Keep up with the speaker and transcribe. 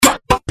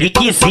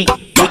Piquezinho,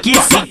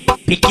 piquezinho,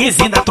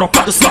 piquezinho da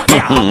tropa do sem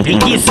terra.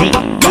 Piquezinho,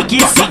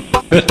 piquezinho,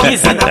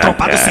 piquezinho da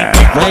tropa do sem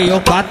terra.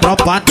 Veio pra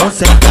tropa do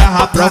sem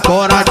terra,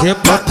 procura de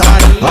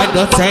putaria. Vai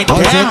do sem terra,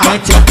 hoje quem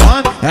te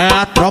come é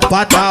a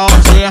tropa da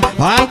Orgia.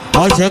 Vai,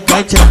 hoje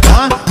quem te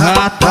come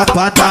é a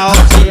tropa da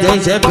Orgia. De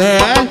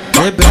GBL,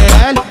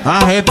 GBL,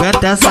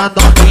 arrebenta essa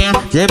novinha.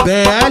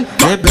 GBL,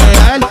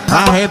 GBL,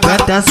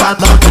 arrebenta essa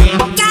novinha.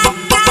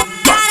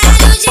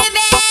 Caralho de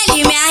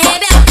BL, me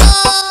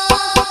arrebentou.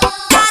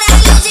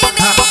 Caralho de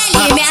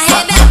BL, me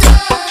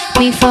arrebentou.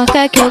 Me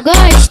enfoca que eu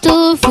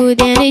gosto,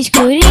 fudendo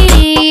escurinho.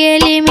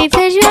 Ele me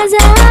fez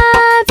vazar,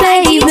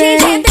 baby.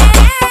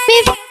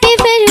 Me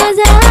fez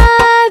vazar,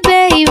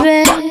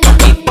 baby.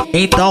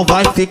 Então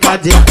vai ficar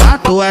de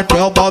quatro, é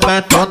teu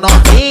momento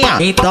novinha.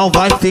 Então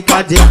vai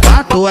ficar de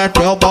quatro, é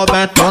teu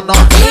momento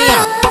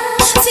novinha.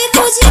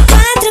 Fico de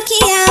quatro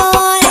que a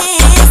hora é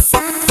essa.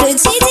 Pro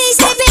DJ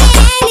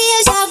GBL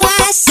eu jogo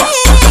a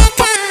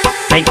xereca.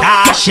 Vem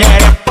cá,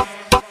 xereca,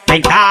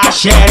 vem cá,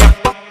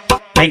 xereca,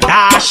 vem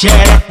cá,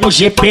 xereca, o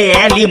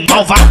GPL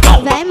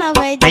Malvadão. Vai,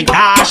 Malvado. Vem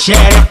cá,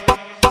 xereca,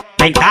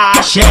 vem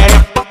cá,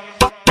 xereca,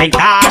 vem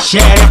cá,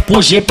 xereca,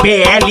 o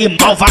GPL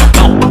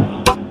Malvadão.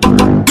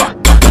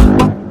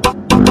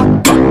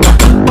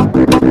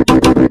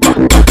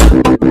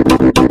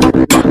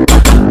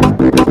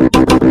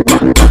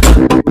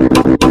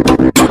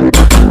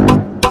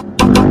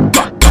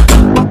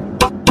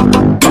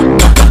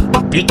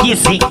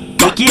 Piquezinho,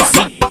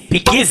 piquezinho,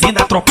 piquezinho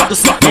da tropa do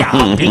sem terra.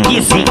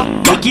 Piquezinho,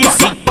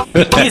 piquezinho,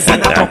 piquezinho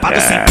da tropa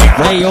do sem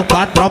terra. Veio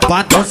pra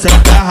tropa do sem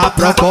terra,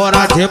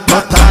 procura de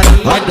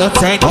putaria. Vai do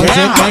sem terra,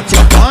 hoje quem te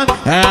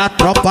come é a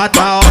tropa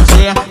da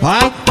Orgia.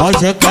 Vai,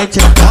 hoje quem te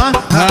come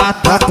é a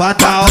tropa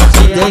da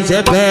Orgia. De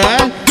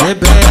GBL,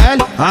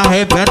 GBL,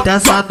 arrebenta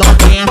essa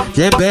novinha.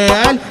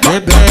 GBL,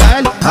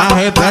 GBL,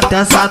 arrebenta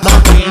essa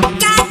novinha.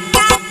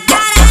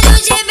 Caralho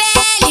de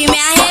BL, me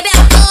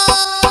arrebentou.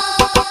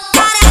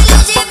 Caralho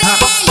de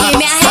BL,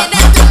 me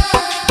arrebentou.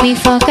 Me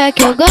enfoca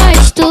que eu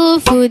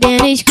gosto,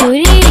 fudendo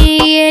escurinho.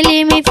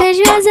 Ele me fez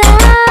vazar,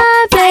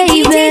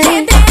 baby.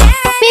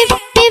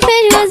 Me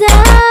fez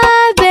vazar,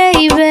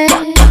 baby.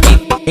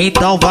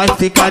 Então vai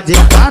ficar de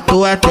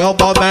quatro, é teu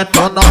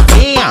momento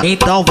novinha.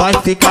 Então vai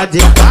ficar de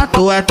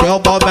quatro, é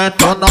teu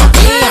momento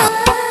novinha.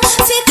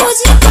 Fico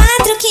de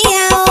quatro que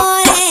a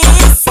hora é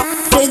essa.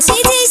 Pro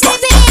DJ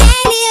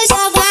GBL eu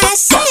jogo a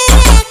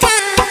xereca.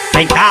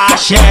 Vem cá,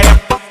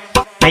 xereca,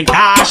 vem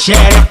cá,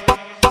 xereca,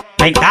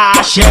 vem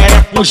cá,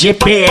 xereca, o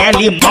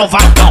GPL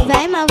Malvadão.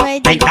 Vai,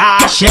 Malvado. Vem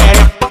cá,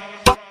 xereca,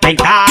 vem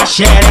cá,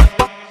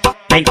 xereca,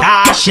 vem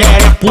cá,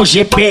 xereca, o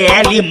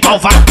GPL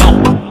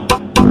Malvadão.